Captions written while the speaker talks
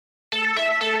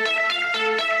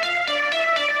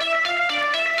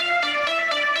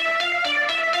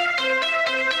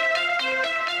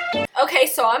Okay,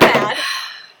 so I'm mad.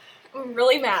 I'm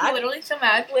really mad. Literally so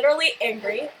mad. Literally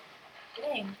angry.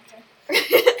 Dang.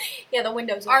 Yeah, the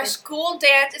window's Our open. school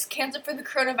dance is canceled for the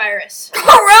coronavirus.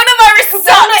 Coronavirus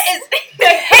sucks!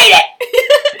 I hate it!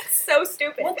 It's so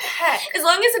stupid. What the heck? As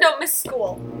long as I don't miss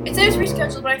school. It says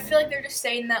rescheduled, but I feel like they're just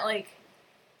saying that, like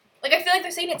I feel like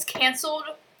they're saying it's canceled,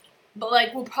 but,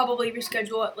 like, we'll probably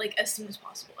reschedule it, like, as soon as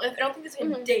possible. I don't think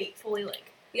there's a date fully,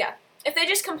 like... Yeah. If they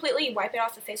just completely wipe it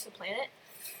off the face of the planet.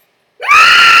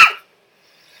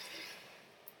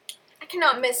 I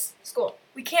cannot miss school.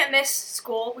 We can't miss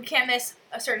school. We can't miss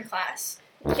a certain class.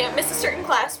 You can't miss a certain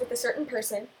class with a certain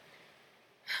person.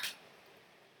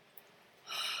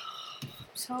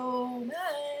 So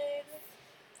mad.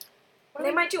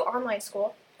 They might do online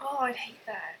school. Oh, I'd hate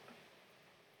that.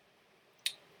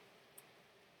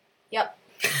 Yep.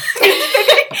 Just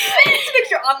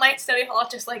picture online study hall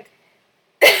just like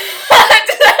Online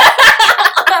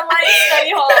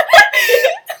study hall.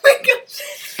 Oh my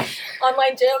gosh.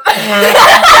 Online gym.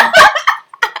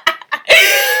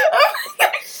 Oh my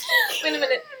gosh. Wait a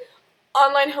minute.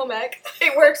 Online home ec.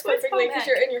 It works What's perfectly home because ec?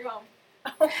 you're in your home.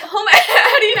 Home ec.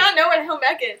 How do you not know what home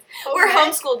ec is? Home We're ec?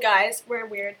 homeschooled guys. We're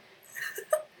weird.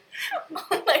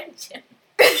 Online gym.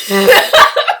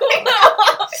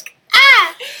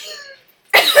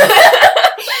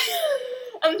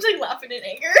 I'm just like laughing in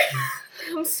anger.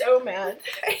 I'm so mad.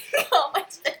 Oh my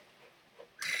god.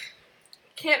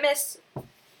 Can't miss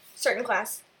certain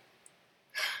class.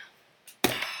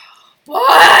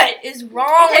 What is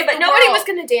wrong? Okay, with but the nobody world? was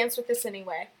gonna dance with this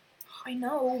anyway. I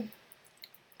know.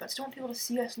 But I just don't want people to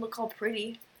see us look all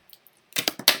pretty.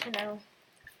 I know.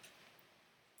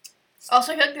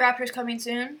 Also, I feel like the Raptors coming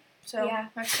soon. So Yeah.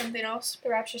 that's something else. The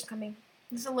rapture's coming.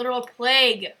 This is a literal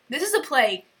plague. This is a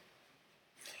plague.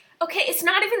 Okay, it's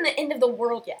not even the end of the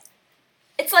world yet.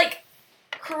 It's like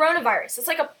coronavirus. It's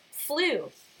like a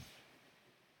flu.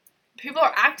 People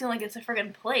are acting like it's a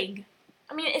friggin' plague.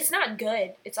 I mean, it's not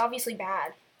good. It's obviously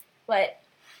bad. But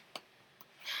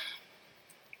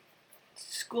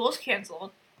School's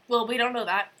canceled. Well, we don't know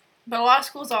that. But a lot of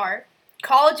schools are.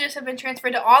 Colleges have been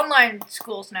transferred to online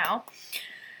schools now.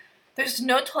 There's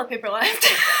no toilet paper left.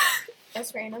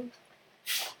 that's random.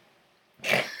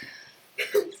 I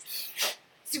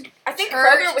think Church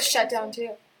Kroger was is shut down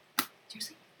too.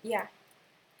 Seriously? Yeah.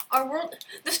 Our world...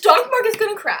 The stock market's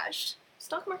gonna crash.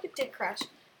 Stock market did crash.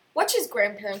 Watch his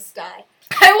grandparents die.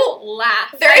 I will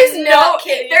laugh. There is I'm no not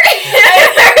kidding. there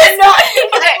is no okay,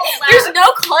 will laugh. there's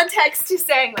no context to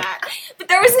saying that. But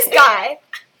there was this guy.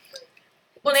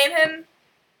 We'll name him...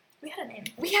 We had a name.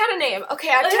 We had a name. Okay,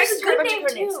 I Oh, it was a texted her good a bunch name,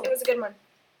 of her names. too. It was a good one.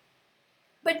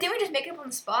 But didn't we just make it up on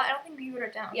the spot? I don't think we wrote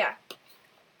it down. Yeah.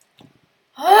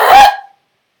 It's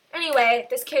Anyway,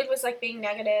 this kid was like being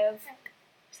negative,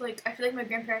 like, I feel like my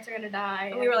grandparents are gonna die.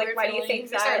 And we were like, Weird why do you feeling.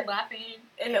 think We started that? laughing.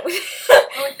 and it was I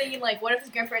was thinking, like, what if his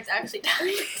grandparents actually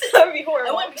died? that would be I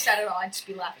horrible. wouldn't be sad at all. I'd just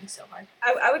be laughing so hard.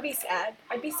 I would be sad.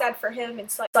 I'd be sad for him and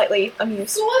slightly amused.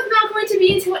 School is not going to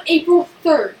be until April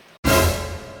 3rd.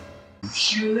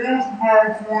 School's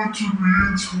not going to be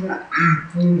until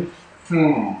April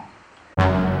 3rd.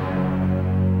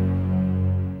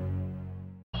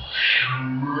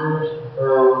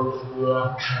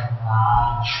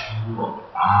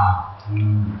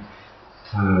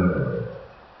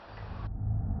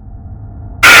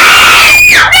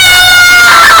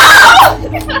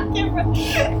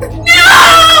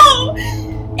 No!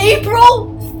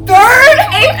 April 3rd?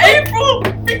 April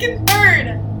freaking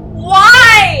 3rd.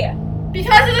 Why?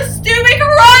 Because of the stupid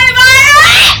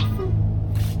coronavirus!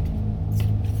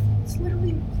 It's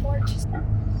literally March. School's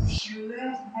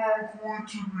not going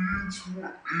to be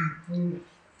until April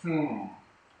 3rd.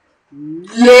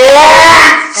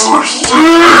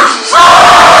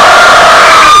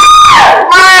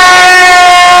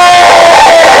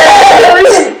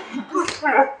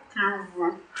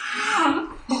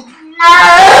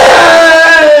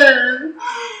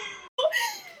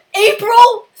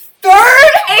 April 3rd?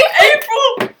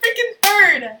 April freaking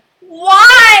 3rd.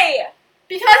 Why?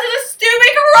 Because of the stupid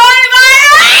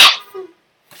coronavirus!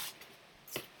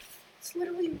 It's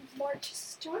literally March.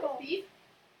 Stop.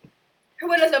 Her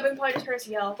window's open, probably just heard us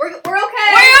yell. We're okay. We're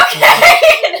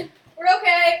okay. We're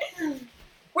okay.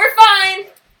 We're fine.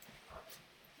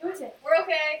 Who is it? We're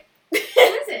okay. Who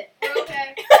is it? We're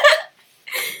okay.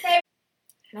 I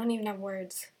don't even have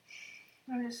words.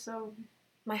 I'm just so...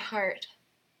 My heart.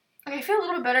 Okay, I feel a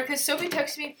little bit better because Sophie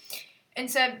texted me and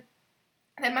said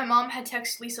that my mom had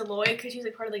texted Lisa Lloyd because she's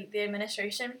like part of like the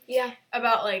administration Yeah.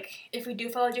 about like if we do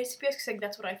follow JCPS because like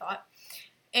that's what I thought,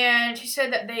 and she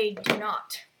said that they do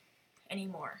not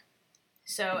anymore.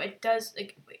 So it does,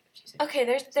 like, wait, what did she say? Okay,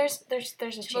 there's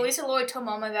a chance. Melissa Lloyd told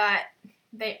Mama that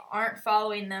they aren't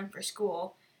following them for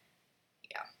school.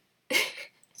 Yeah.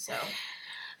 So.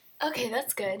 Okay,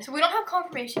 that's good. So we don't have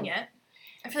confirmation yet.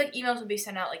 I feel like emails would be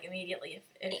sent out like immediately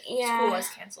if school was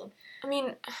canceled. I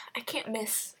mean, I can't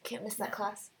miss that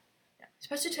class. Yeah.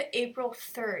 Especially to April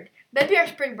 3rd. That'd be our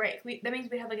spring break. That means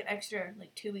we have like an extra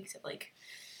like 2 weeks of like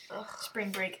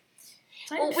spring break.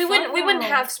 Well, we wouldn't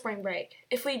have spring break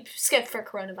if we skipped for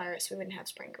coronavirus. We wouldn't have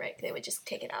spring break. They would just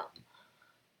take it out.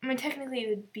 I mean, technically, it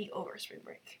would be over spring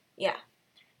break. Yeah.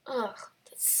 Ugh,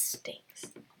 that stinks.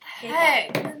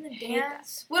 Heck, and then the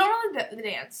dance. We don't know the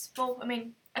dance. Well, I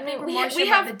mean, we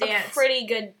have the dance. a pretty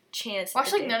good chance.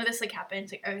 Watch like none of this like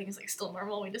happens. Like everything's like still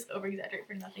normal. We just over exaggerate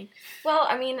for nothing. Well,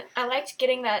 I mean, I liked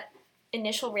getting that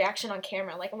initial reaction on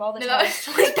camera, like of all the No, time. that was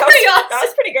Like, pretty awesome. That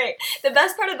was pretty great. The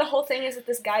best part of the whole thing is that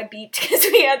this guy beeped because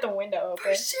we had the window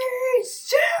open.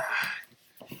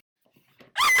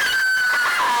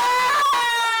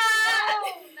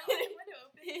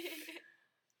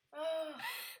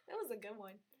 That was a good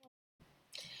one.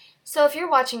 So if you're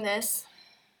watching this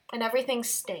and everything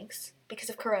stinks because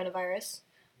of coronavirus,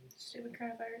 Stupid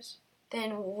coronavirus.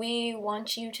 then we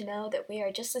want you to know that we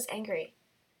are just as angry,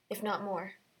 if not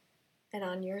more, and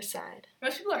on your side.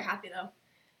 Most people are happy though.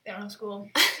 They don't have school.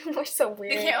 We're so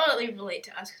weird. They can't really relate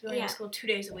to us because we only go to school 2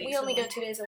 days a week. We only go 2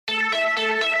 days a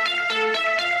week.